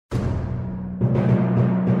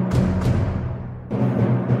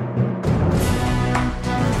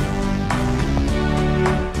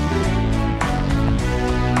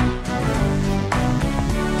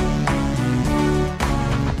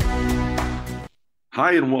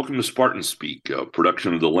Hi, and welcome to Spartan Speak, a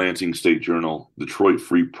production of the Lansing State Journal, Detroit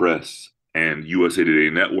Free Press, and USA Today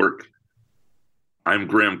Network. I'm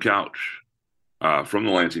Graham Couch from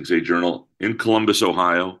the Lansing State Journal in Columbus,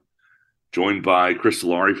 Ohio, joined by Chris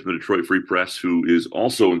Solari from the Detroit Free Press, who is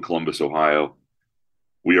also in Columbus, Ohio.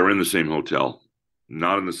 We are in the same hotel,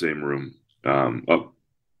 not in the same room, up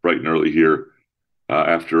bright and early here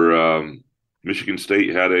after Michigan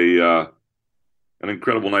State had an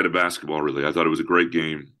incredible night of basketball, really. I thought it was a great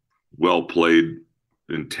game, well played,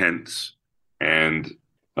 intense, and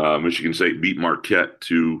Michigan State beat Marquette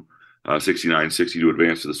to 69-60 to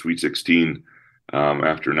advance to the Sweet 16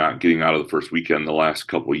 after not getting out of the first weekend the last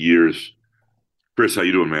couple of years. Chris, how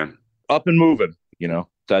you doing, man? Up and moving,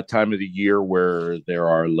 that time of the year where there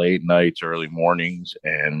are late nights, early mornings,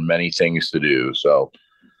 and many things to do. So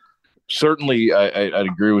certainly I'd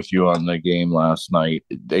agree with you on the game last night.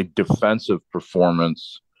 A defensive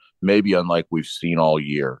performance, maybe unlike we've seen all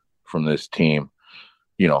year from this team,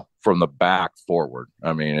 from the back forward.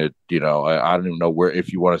 I mean, I don't even know where,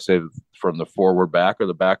 if you want to say from the forward back or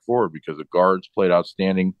the back forward, because the guards played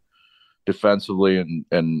outstanding defensively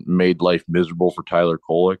and made life miserable for Tyler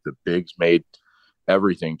Kolek. The bigs made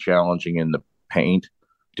everything challenging in the paint.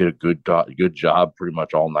 Did a good job pretty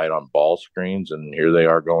much all night on ball screens, and here they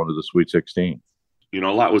are going to the Sweet 16. A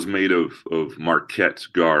lot was made of Marquette's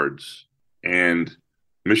guards, and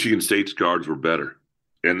Michigan State's guards were better.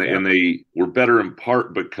 And they were better in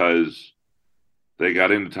part because they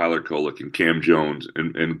got into Tyler Kolek and Cam Jones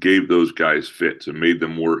and gave those guys fits and made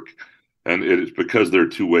them work. And it's because they're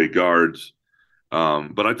two-way guards.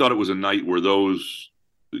 But I thought it was a night where those,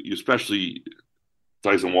 especially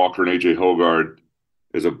Tyson Walker and A.J. Hoggard,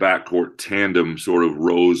 as a backcourt tandem, sort of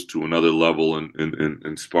rose to another level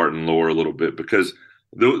and Spartan lower a little bit, because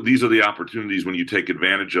these are the opportunities when you take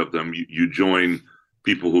advantage of them. You join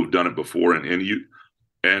people who've done it before, and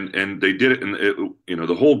they did it. And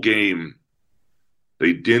the whole game,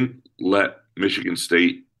 they didn't let Michigan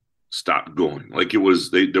State stop going. Like there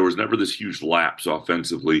was never this huge lapse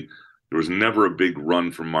offensively. There was never a big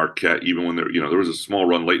run from Marquette, even when there was a small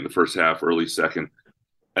run late in the first half, early second.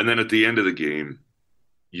 And then at the end of the game,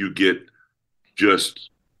 you get just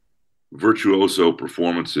virtuoso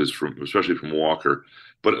performances especially from Walker,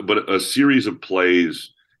 but a series of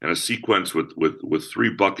plays and a sequence with three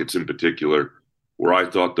buckets in particular, where I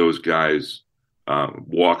thought those guys,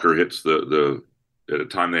 Walker hits the at a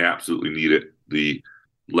time they absolutely need it, the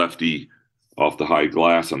lefty off the high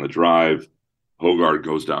glass on the drive. Hoggard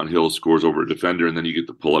goes downhill, scores over a defender, and then you get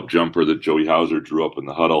the pull-up jumper that Joey Hauser drew up in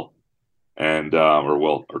the huddle, and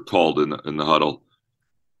or called in the huddle.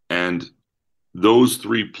 And those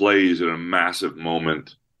three plays in a massive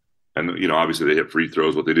moment, and obviously they hit free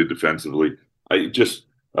throws, what they did defensively. I just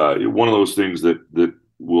one of those things that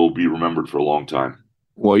will be remembered for a long time.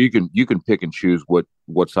 Well, you can pick and choose what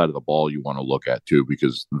side of the ball you want to look at too,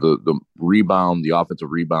 because the rebound, the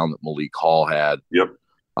offensive rebound that Malik Hall had, Yep,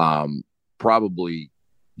 probably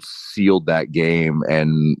sealed that game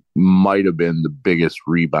and might have been the biggest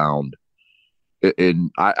rebound.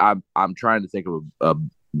 And I'm trying to think of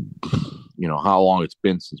how long it's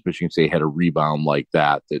been since Michigan State had a rebound like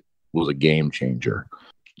that was a game changer.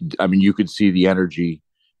 I mean, you could see the energy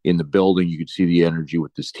in the building. You could see the energy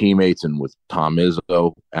with his teammates and with Tom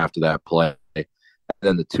Izzo after that play. And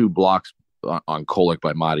then the two blocks on Kolek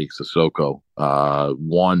by Mady Sissoko.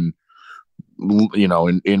 One,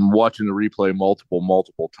 in watching the replay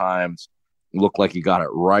multiple times, looked like he got it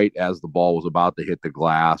right as the ball was about to hit the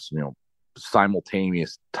glass.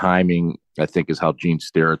 Simultaneous timing, I think, is how Gene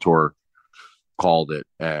Steratore called it.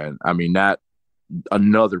 And I mean, that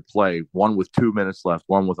another play, one with 2 minutes left,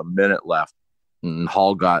 one with a minute left. And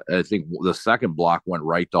Hall got, I think the second block went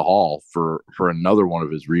right to Hall for another one of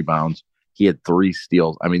his rebounds. He had 3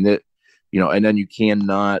 steals. I mean, and then you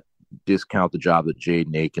cannot discount the job that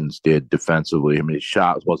Jaden Akins did defensively. I mean, his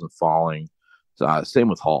shot wasn't falling. Same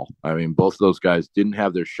with Hall. I mean, both of those guys didn't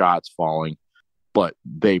have their shots falling, but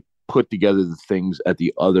they put together the things at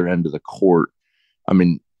the other end of the court. I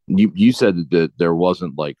mean, you said that there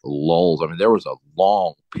wasn't like lulls. I mean, there was a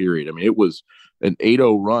long period. I mean, it was an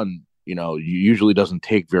 8-0 run. Usually doesn't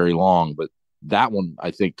take very long, but that one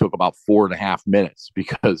I think took about 4.5 minutes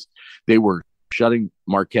because they were shutting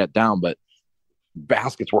Marquette down, but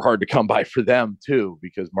baskets were hard to come by for them too,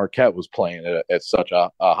 because Marquette was playing at such a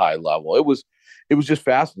high level. It was just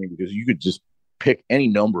fascinating because you could just pick any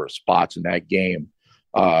number of spots in that game.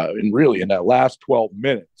 And really in that last 12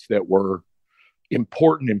 minutes that were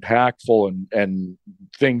important, impactful, and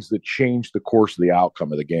things that changed the course of the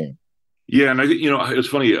outcome of the game. Yeah, and I think it's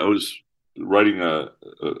funny. I was writing a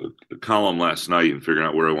column last night and figuring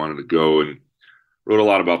out where I wanted to go, and wrote a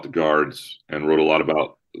lot about the guards and wrote a lot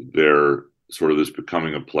about their sort of this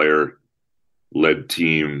becoming a player-led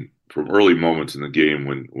team from early moments in the game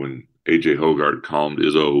when A.J. Hoggard calmed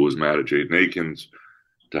Izzo, who was mad at Jaden Akins,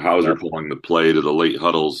 to Hauser calling the play, to the late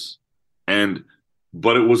huddles.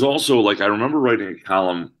 But it was also like I remember writing a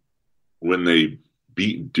column when they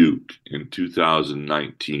beat Duke in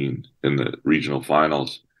 2019 in the regional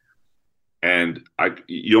finals. And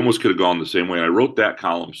you almost could have gone the same way. I wrote that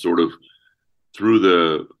column sort of through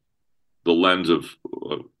the lens of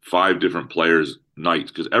 5 different players'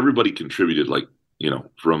 nights, because everybody contributed, like,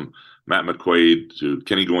 from Matt McQuaid to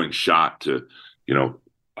Kenny Goins shot to,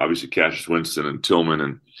 obviously Cassius Winston and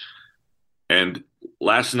Tillman. And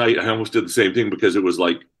last night I almost did the same thing because it was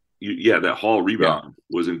like, that Hall rebound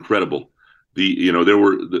was incredible. There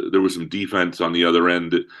was some defense on the other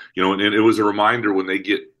end, and it was a reminder when they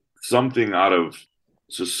get something out of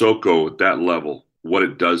Sissoko at that level, what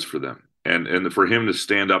it does for them. And for him to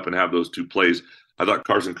stand up and have those 2 plays, I thought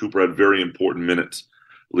Carson Cooper had very important minutes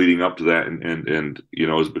leading up to that, and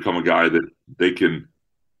has become a guy that they can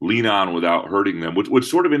lean on without hurting them.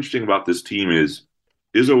 What's sort of interesting about this team is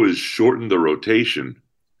Izzo has shortened the rotation,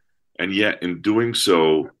 and yet in doing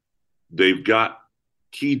so, they've got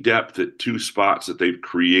key depth at 2 spots that they've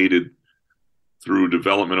created through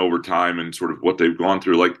development over time and sort of what they've gone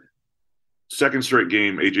through. Like, second straight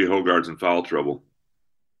game, A.J. Hoggard's in foul trouble.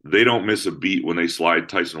 They don't miss a beat when they slide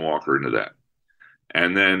Tyson Walker into that.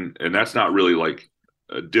 And that's not really like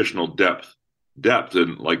additional depth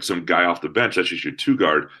and like some guy off the bench. That's just your 2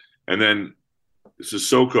 guard. And then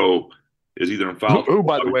Sissoko is either in foul. Who,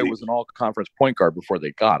 by the way, was an all-conference point guard before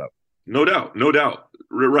they got him. No doubt.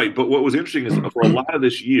 Right. But what was interesting is for a lot of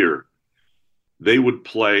this year, they would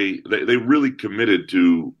play, they really committed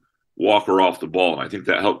to Walker off the ball. And I think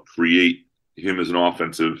that helped create him as an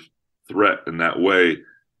offensive threat in that way.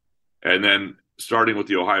 And then starting with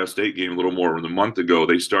the Ohio State game a little more than a month ago,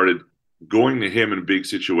 they started going to him in big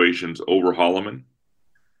situations over Holloman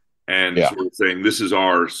and sort of saying, this is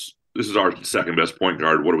our second best point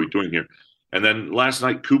guard. What are we doing here? And then last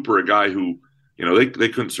night, Cooper, a guy who, they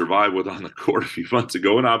couldn't survive with on the court a few months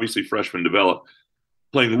ago, and obviously freshman developed,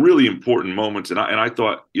 playing really important moments. And I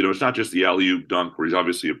thought, it's not just the alley-oop dunk where he's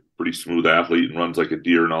obviously a pretty smooth athlete and runs like a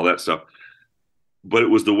deer and all that stuff, but it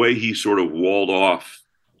was the way he sort of walled off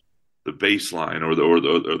the baseline or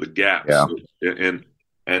the gaps. Yeah.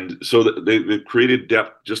 And so they've created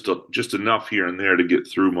depth just enough here and there to get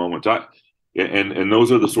through moments. And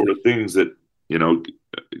those are the sort of things that,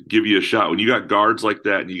 give you a shot. When you got guards like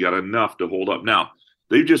that and you got enough to hold up. Now,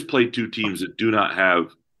 they've just played 2 teams that do not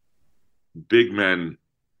have big men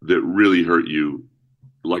that really hurt you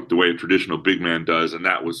like the way a traditional big man does. And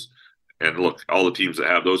look, all the teams that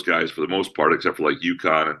have those guys for the most part, except for like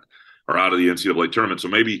UConn, are out of the NCAA tournament. So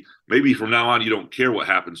maybe from now on, you don't care what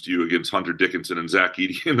happens to you against Hunter Dickinson and Zach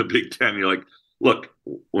Edey in the Big Ten. You're like, look,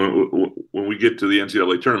 when we get to the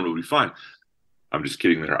NCAA tournament, we'll be fine. I'm just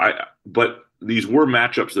kidding there. But these were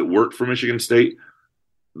matchups that worked for Michigan State.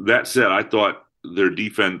 That said, I thought their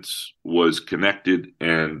defense was connected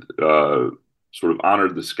and sort of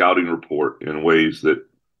honored the scouting report in ways that,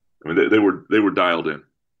 they were dialed in.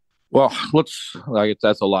 Well,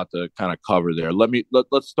 that's a lot to kind of cover there.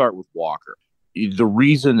 Let's start with Walker. The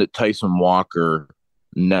reason that Tyson Walker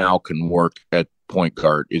now can work at point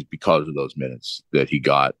guard is because of those minutes that he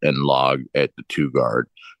got and logged at the 2 guard.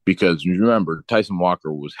 Because you remember, Tyson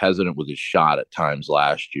Walker was hesitant with his shot at times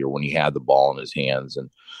last year when he had the ball in his hands. And,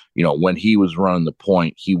 when he was running the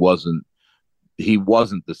point, he wasn't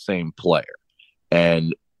the same player.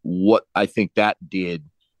 And what I think that did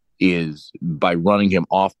is by running him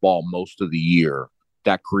off ball most of the year,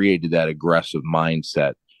 that created that aggressive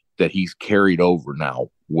mindset that he's carried over now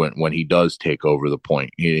when he does take over the point.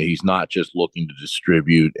 He's not just looking to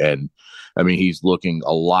distribute. And he's looking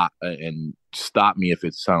a lot, and stop me if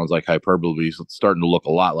it sounds like hyperbole, but he's starting to look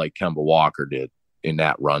a lot like Kemba Walker did in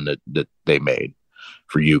that run that they made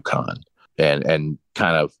for UConn, and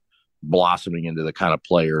kind of blossoming into the kind of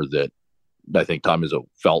player that I think Tom Izzo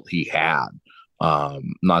felt he had.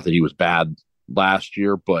 Not that he was bad last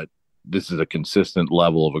year, but this is a consistent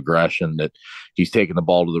level of aggression that he's taking the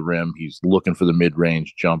ball to the rim. He's looking for the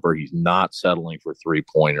mid-range jumper. He's not settling for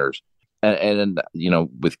 3-pointers. And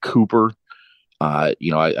with Cooper, I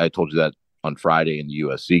told you that on Friday in the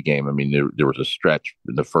USC game. There was a stretch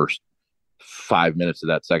in the first 5 minutes of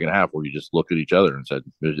that second half where you just looked at each other and said,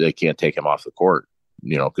 they can't take him off the court,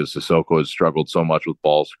 because Sissoko has struggled so much with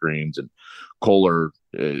ball screens, and Kohler,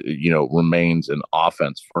 remains an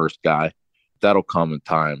offense first guy. That'll come in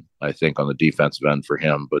time, I think, on the defensive end for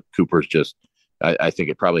him. But Cooper's just, I think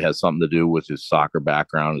it probably has something to do with his soccer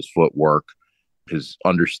background, his footwork, his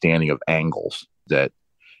understanding of angles that,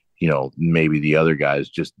 maybe the other guys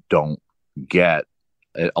just don't get,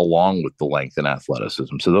 along with the length and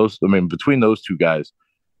athleticism. So between those two guys,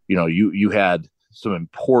 you had some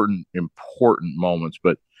important moments,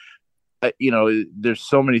 but there's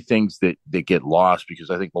so many things that get lost,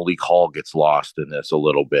 because I think Malik Hall gets lost in this a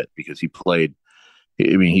little bit, because he played.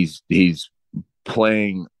 I mean, he's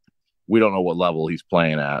playing. We don't know what level he's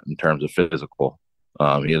playing at in terms of physical.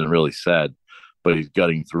 He hasn't really said, but he's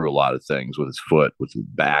gutting through a lot of things with his foot, with his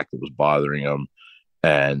back that was bothering him.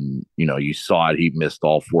 And, you saw it. He missed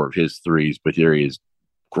all 4 of his threes, but here he is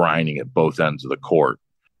grinding at both ends of the court.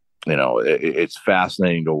 It's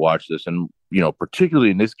fascinating to watch this. And, particularly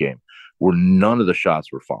in this game where none of the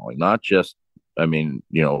shots were falling, not just,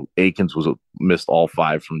 Akins missed all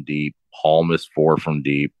 5 from deep. Hall missed 4 from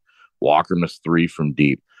deep. Walker missed 3 from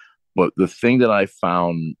deep. But the thing that I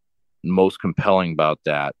found most compelling about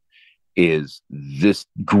that is this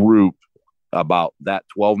group, about that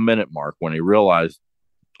 12-minute mark, when they realized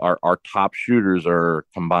our top shooters are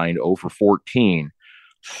combined 0 for 14,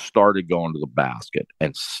 started going to the basket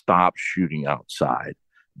and stopped shooting outside.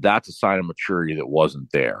 That's a sign of maturity that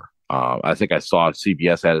wasn't there. I think I saw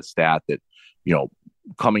CBS had a stat that,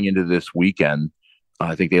 coming into this weekend,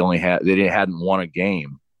 I think they hadn't won a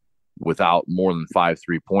game without more than 5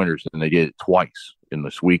 3-pointers, and they did it twice in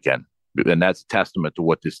this weekend. And that's a testament to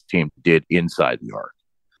what this team did inside the arc.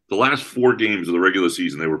 The last 4 games of the regular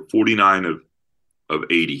season, they were 49 of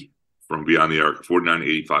 80 from beyond the arc, 49 to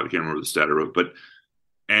 85. I can't remember the stat I wrote,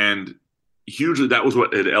 and hugely that was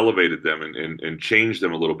what had elevated them and changed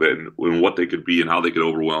them a little bit, and what they could be and how they could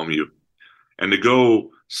overwhelm you. And to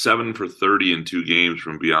go 7 for 30 in 2 games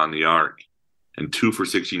from beyond the arc and 2 for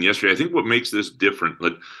 16 yesterday, I think what makes this different,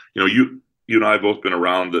 you and I have both been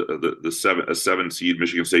around a 7 seed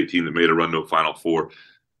Michigan State team that made a run to a Final Four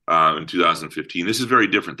in 2015. This is very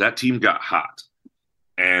different. That team got hot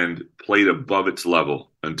and played above its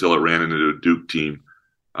level until it ran into a Duke team.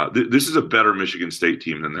 This is a better Michigan State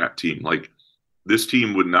team than that team. This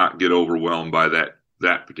team would not get overwhelmed by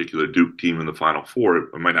that particular Duke team in the Final Four.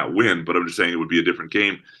 It might not win, but I'm just saying it would be a different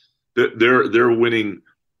game. They're winning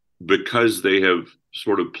because they have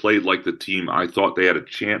sort of played like the team I thought they had a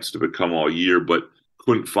chance to become all year, but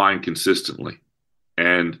couldn't find consistently.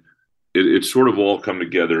 And it's sort of all come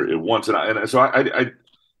together at once. And so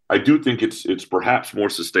I do think it's perhaps more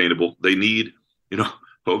sustainable. They need,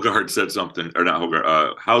 Hogard said something, or not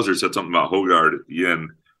Hogard, Hauser said something about Hogard at the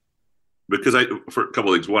end, because for a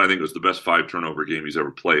couple of things. One, I think it was the best 5 turnover game he's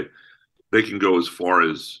ever played. They can go as far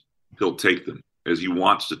as he'll take them, as he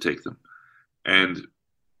wants to take them. And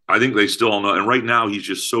I think they still all know. And right now he's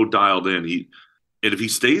just so dialed in. And if he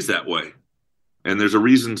stays that way, and there's a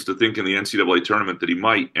reasons to think in the NCAA tournament that he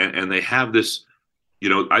might, and they have this,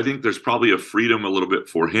 I think there's probably a freedom a little bit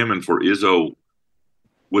for him and for Izzo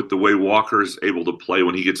with the way Walker's able to play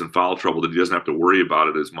when he gets in foul trouble, that he doesn't have to worry about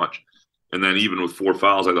it as much. And then even with 4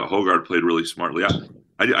 fouls, I thought Hogard played really smartly.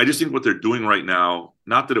 I just think what they're doing right now,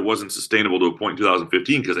 not that it wasn't sustainable to a point in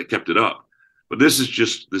 2015 because they kept it up, but this is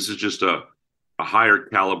just a higher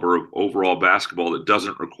caliber of overall basketball that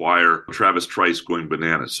doesn't require Travis Trice going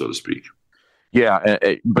bananas, so to speak. Yeah,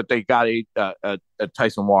 but they got a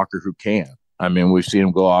Tyson Walker who can. I mean, we've seen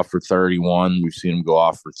him go off for 31. We've seen him go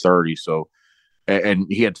off for 30. So, and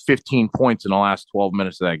he had 15 points in the last 12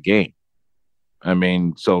 minutes of that game. I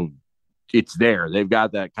mean, so it's there. They've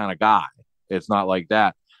got that kind of guy. It's not like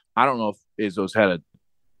that. I don't know if Izzo's had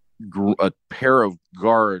a pair of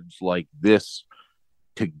guards like this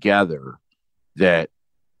together that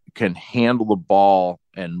can handle the ball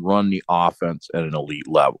and run the offense at an elite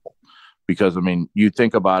level. Because, I mean, you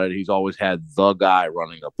think about it, he's always had the guy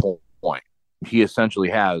running a point. He essentially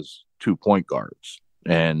has 2 point guards.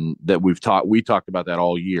 And that we talked about that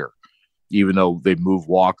all year. Even though they moved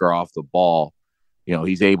Walker off the ball,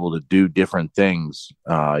 he's able to do different things.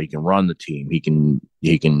 He can run the team. He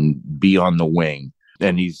can be on the wing.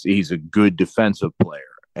 And he's a good defensive player.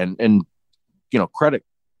 And credit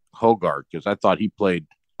Hogard, because I thought he played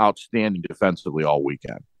outstanding defensively all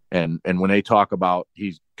weekend. And when they talk about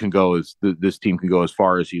this team can go as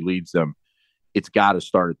far as he leads them, it's got to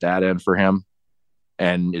start at that end for him,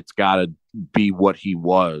 and it's got to be what he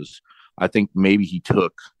was. I think maybe he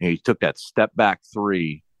took that step back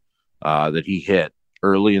 3 that he hit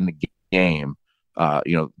early in the game.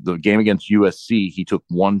 The game against USC, he took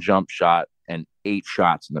 1 jump shot and 8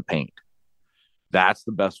 shots in the paint. That's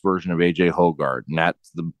the best version of AJ Hogard, and that's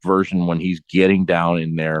the version when he's getting down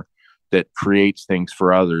in there that creates things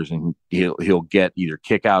for others, and he'll get either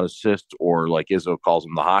kick out assist or, like Izzo calls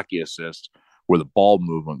them, the hockey assist, where the ball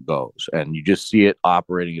movement goes, and you just see it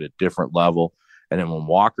operating at a different level. And then when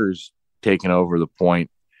Walker's taken over the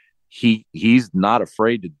point, he's not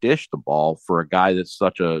afraid to dish the ball for a guy that's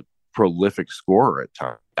such a prolific scorer at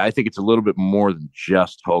times. I think it's a little bit more than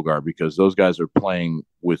just Hoggard, because those guys are playing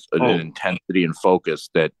with an intensity and focus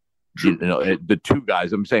that, the two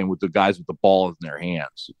guys, I'm saying, with the guys with the ball in their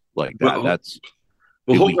hands like that.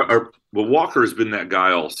 Walker has been that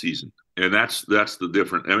guy all season. And that's the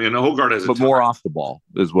difference. I mean, Hoggard has, but more off the ball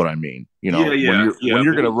is what I mean. When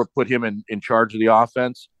you're going to put him in charge of the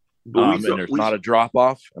offense, and there's not a drop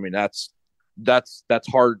off. I mean, that's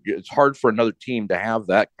hard. It's hard for another team to have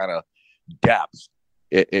that kind of depth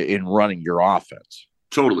in running your offense.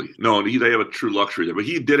 Totally. No, they have a true luxury there. But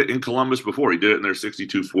he did it in Columbus before. He did it in their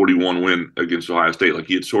 62-41 win against Ohio State. Like,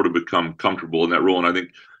 he had sort of become comfortable in that role. And I think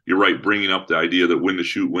you're right, bringing up the idea that when to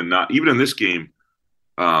shoot, when not. Even in this game,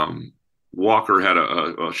 Walker had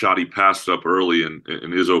a shot he passed up early, and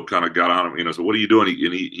Izzo kind of got on him. So what are you doing?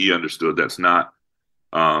 And he understood that's not,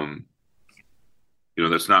 that's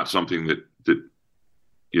not something that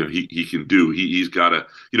he can do. He's got to,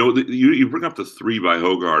 you bring up the three by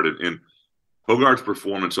Hoggard, and Hoggard's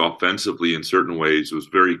performance offensively in certain ways was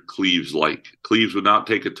very Cleaves-like. Cleaves would not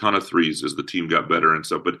take a ton of threes as the team got better and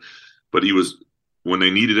stuff, but he was, when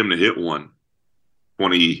they needed him to hit one,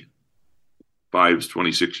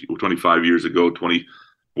 25 years ago,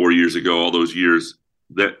 24 years ago, all those years,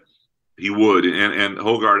 that he would. And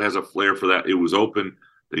Hoggard has a flair for that. It was open.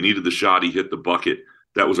 They needed the shot. He hit the bucket.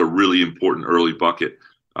 That was a really important early bucket.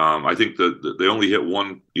 I think they only hit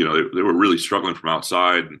one. They were really struggling from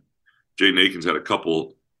outside. And Jaden Akins had a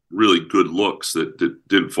couple really good looks that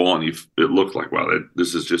didn't fall, and it looked like, wow,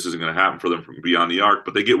 this just isn't going to happen for them from beyond the arc.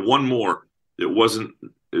 But they get one more. It was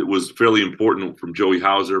fairly important from Joey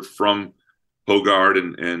Hauser, from Hoggard,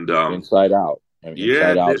 and inside out.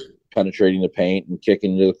 Inside out, penetrating the paint and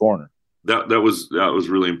kicking into the corner. That was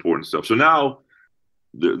really important stuff. So now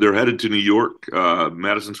they're headed to New York,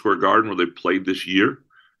 Madison Square Garden, where they played this year,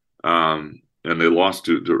 and they lost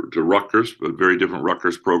to Rutgers, a very different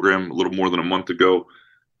Rutgers program, a little more than a month ago.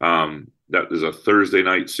 That is a Thursday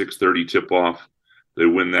night 6:30 tip off. They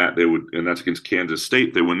win that, and that's against Kansas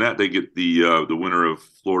State. They win that, they get the winner of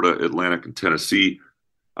Florida Atlantic and Tennessee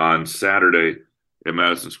on Saturday at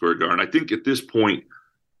Madison Square Garden. I think at this point,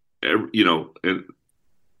 and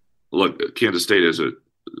look, Kansas State is a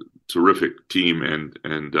terrific team, and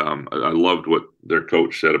I loved what their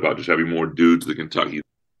coach said about just having more dudes than Kentucky.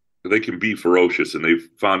 They can be ferocious, and they've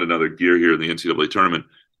found another gear here in the NCAA tournament.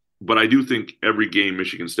 But I do think every game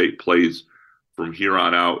Michigan State plays from here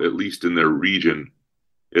on out, at least in their region,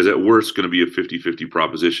 is at worst going to be a 50-50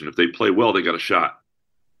 proposition. If they play well, they got a shot,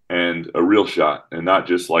 and a real shot, and not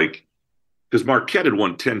just like, because Marquette had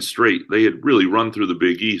won 10 straight. They had really run through the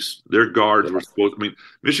Big East. Their guards were supposed,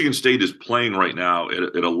 Michigan State is playing right now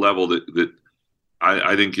at a level that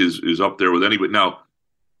I think is up there with anybody. Now,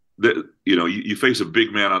 you face a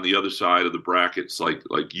big man on the other side of the brackets, like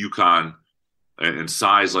UConn, and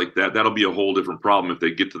size like that. That'll be a whole different problem if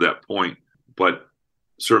they get to that point. But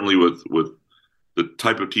certainly with the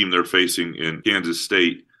type of team they're facing in Kansas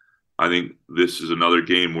State, I think this is another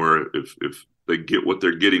game where if they get what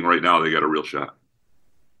they're getting right now, they got a real shot.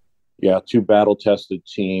 Yeah, two battle-tested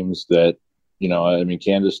teams that,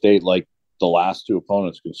 Kansas State, like the last two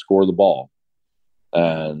opponents, can score the ball.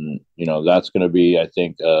 And, that's going to be, I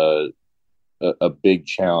think, a big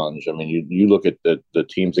challenge. You look at the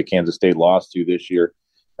teams that Kansas State lost to this year.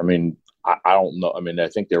 I don't know. I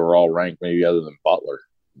think they were all ranked, maybe other than Butler.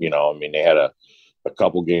 They had a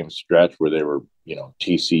couple game stretch where they were,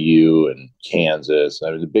 TCU and Kansas.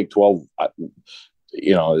 The Big 12,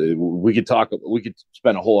 we could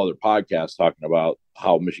spend a whole other podcast talking about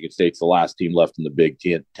how Michigan State's the last team left in the Big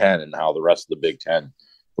 10 and how the rest of the Big 10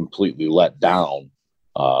 completely let down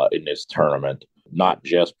in this tournament. Not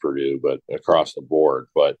just Purdue, but across the board.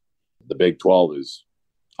 But the Big 12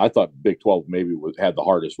 I thought Big 12 maybe had the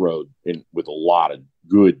hardest road with a lot of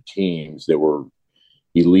good teams that were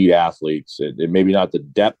elite athletes, and maybe not the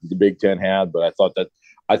depth the Big Ten had, but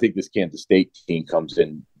I think this Kansas State team comes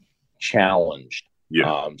in challenged.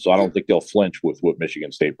 Yeah. So I don't think they'll flinch with what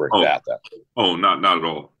Michigan State brings at them. Oh, not at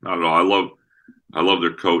all. Not at all. I love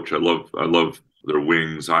their coach. I love their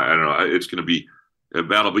wings. I don't know. It's going to be a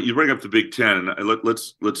battle. But you bring up the Big Ten, and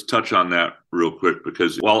let's touch on that real quick,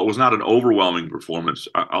 because while it was not an overwhelming performance,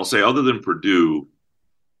 I'll say other than Purdue,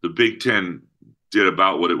 the Big Ten did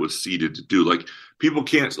about what it was seeded to do. Like, people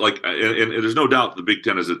can't, and there's no doubt the Big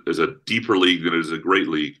Ten is a deeper league than it is a great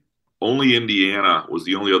league. Only Indiana was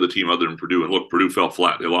the only other team other than Purdue. And look, Purdue fell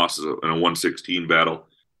flat. They lost in a 116 battle,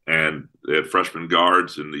 and they had freshman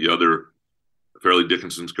guards, and the other Fairleigh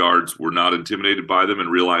Dickinson's guards were not intimidated by them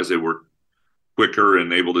and realized they were quicker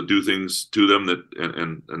and able to do things to them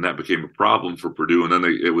and that became a problem for Purdue. And then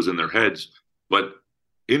it was in their heads. But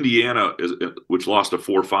Indiana, which lost a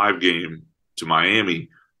 4-5 game to Miami,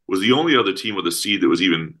 was the only other team with a seed that was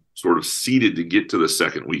even sort of seeded to get to the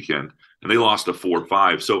second weekend. And they lost a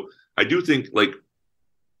 4-5. So I do think, like,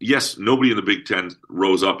 yes, nobody in the Big Ten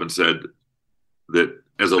rose up and said that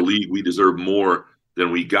as a league we deserve more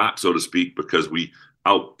than we got, so to speak, because we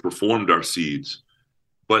outperformed our seeds.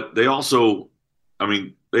 But they also, I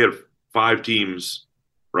mean, they had 5 teams,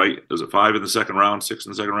 right? Was it 5 in the second round, 6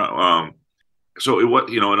 in the second round? So it was,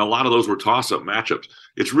 and a lot of those were toss-up matchups.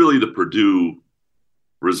 It's really the Purdue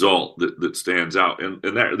result that stands out, and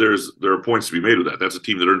there are points to be made with that. That's a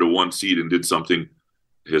team that earned a 1 seed and did something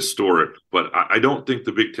historic. But I don't think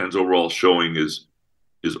the Big Ten's overall showing is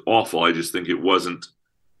awful. I just think it wasn't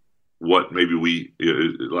what maybe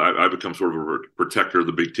I become sort of a protector of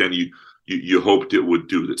the Big Ten. You hoped it would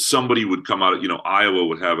do, that somebody would come out.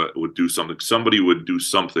 Iowa would do something. Somebody would do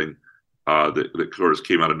something that sort of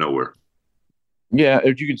came out of nowhere. Yeah,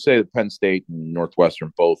 if you could say that Penn State and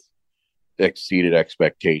Northwestern both exceeded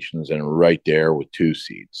expectations and right there with 2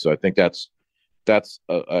 seeds. So I think that's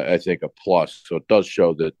I think a plus. So it does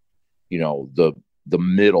show that the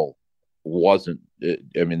middle wasn't. The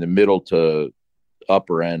middle to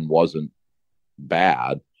upper end wasn't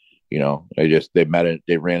bad.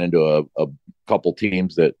 They ran into a couple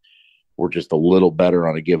teams that were just a little better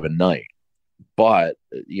on a given night. But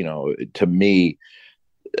to me,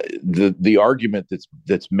 the argument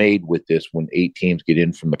that's made with this when 8 teams get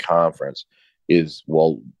in from the conference is,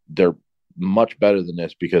 well, they're much better than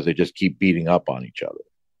this because they just keep beating up on each other.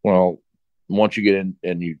 Well, once you get in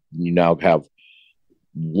and you now have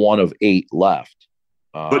 1 of 8 left.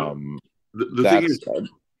 But the thing is,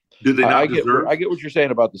 did they not deserve? I get what you're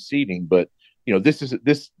saying about the seeding, but this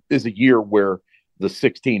is a year where the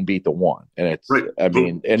 16 beat the 1, and it's right. What do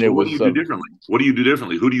you do differently? What do you do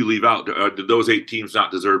differently? Who do you leave out? Did those 8 teams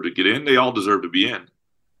not deserve to get in? They all deserve to be in.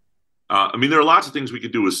 There are lots of things we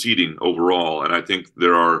could do with seeding overall, and I think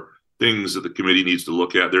there are things that the committee needs to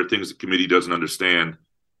look at. There are things the committee doesn't understand,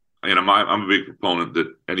 and I'm a big proponent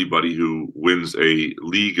that anybody who wins a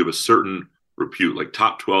league of a certain repute, like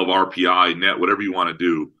top 12 RPI, net, whatever you want to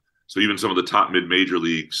do, so even some of the top mid-major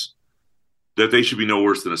leagues, that they should be no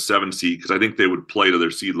worse than a 7 seed, because I think they would play to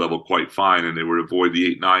their seed level quite fine and they would avoid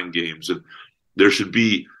the 8-9 games. And there should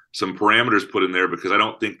be some parameters put in there, because I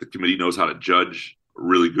don't think the committee knows how to judge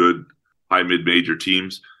really good high mid-major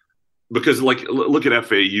teams. Because, like, look at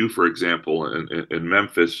FAU, for example, and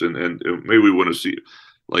Memphis, and maybe we want to see,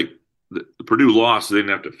 like, the Purdue lost, so they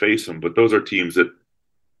didn't have to face them, but those are teams that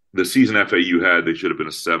the season FAU had, they should have been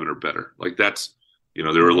a 7 or better. Like, that's, they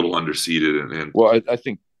were a little underseeded. And well, I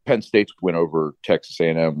think Penn State's win over Texas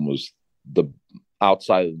A&M was the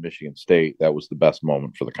outside of Michigan State. That was the best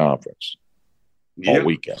moment for the conference all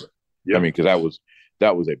weekend. Yeah. Because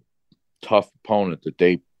that was a tough opponent that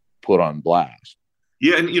they put on blast.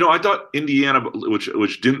 Yeah, and I thought Indiana,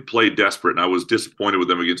 which didn't play desperate, and I was disappointed with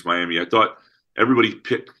them against Miami. I thought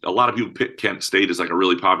a lot of people picked Kent State as like a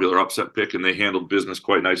really popular upset pick, and they handled business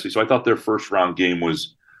quite nicely. So I thought their first round game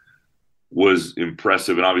was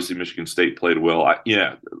impressive, and obviously Michigan State played well.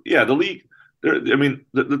 The league.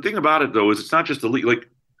 The thing about it though is it's not just the league. Like,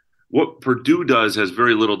 what Purdue does has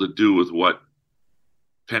very little to do with what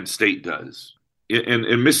Penn State does,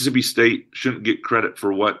 and Mississippi State shouldn't get credit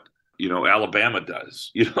for what Alabama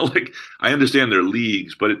does. Like, I understand their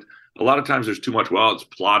leagues, but a lot of times there's too much. Well, it's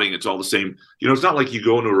plotting. It's all the same. It's not like you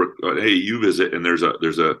go into a AAU visit and there's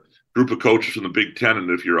a group of coaches from the Big Ten, and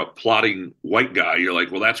if you're a plotting white guy, you're like,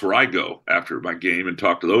 well, that's where I go after my game and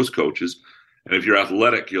talk to those coaches. And if you're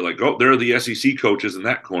athletic, you're like, oh, they're the SEC coaches in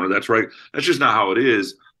that corner. That's right. That's just not how it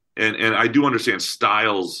is. And I do understand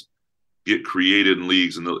styles get created in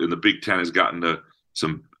leagues, and the Big Ten has gotten to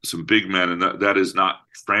some big men, and that is not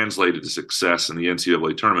translated to success in the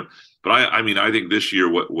NCAA tournament. But I think this year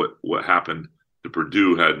what happened to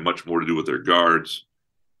Purdue had much more to do with their guards.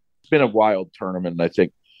 It's been a wild tournament, and I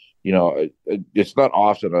think it's not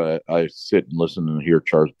often I sit and listen and hear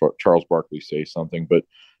Charles Barkley say something, but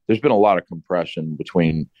there's been a lot of compression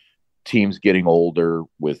between teams getting older,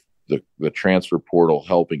 with the transfer portal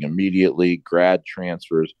helping immediately, grad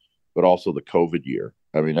transfers, but also the COVID year.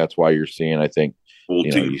 That's why you're seeing, I think,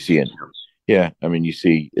 you see an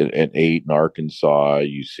 8 in Arkansas,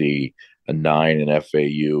 you see a 9 in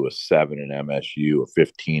FAU, a 7 in MSU, a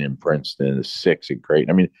 15 in Princeton, a 6 in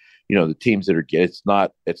Creighton. The teams that it's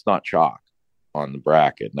not chalk on the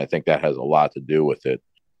bracket, and I think that has a lot to do with it.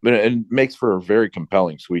 But it makes for a very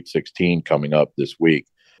compelling Sweet 16 coming up this week,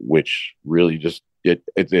 which really just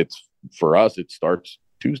it's for us. It starts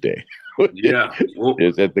Tuesday. Yeah. Well,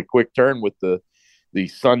 Is at the quick turn with the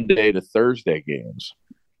Sunday to Thursday games.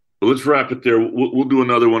 well, let's wrap it there. We'll do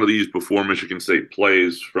another one of these before Michigan State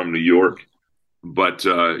plays from New York. But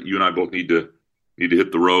you and I both need to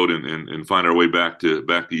hit the road and find our way back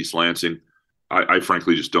to East Lansing. I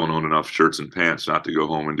frankly just don't own enough shirts and pants not to go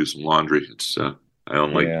home and do some laundry. It's I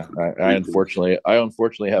own like I unfortunately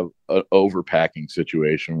have an overpacking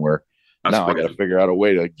situation where now I got to figure out a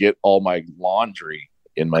way to get all my laundry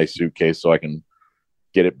in my suitcase so I can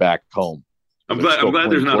get it back home. I'm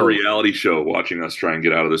glad there's not a reality show watching us try and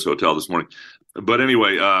get out of this hotel this morning. But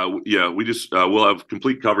anyway, we just we'll have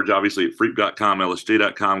complete coverage, obviously, at freep.com,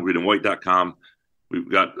 lsj.com, greenandwhite.com. We've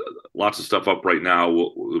got lots of stuff up right now.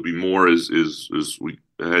 There'll be more as we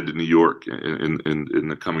head to New York in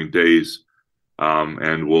the coming days.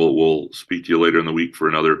 And we'll speak to you later in the week for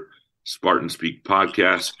another Spartan Speak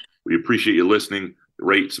podcast. We appreciate you listening.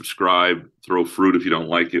 Rate, subscribe, throw fruit if you don't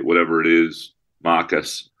like it, whatever it is. Mock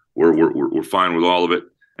us. We're fine with all of it.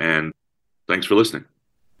 And thanks for listening.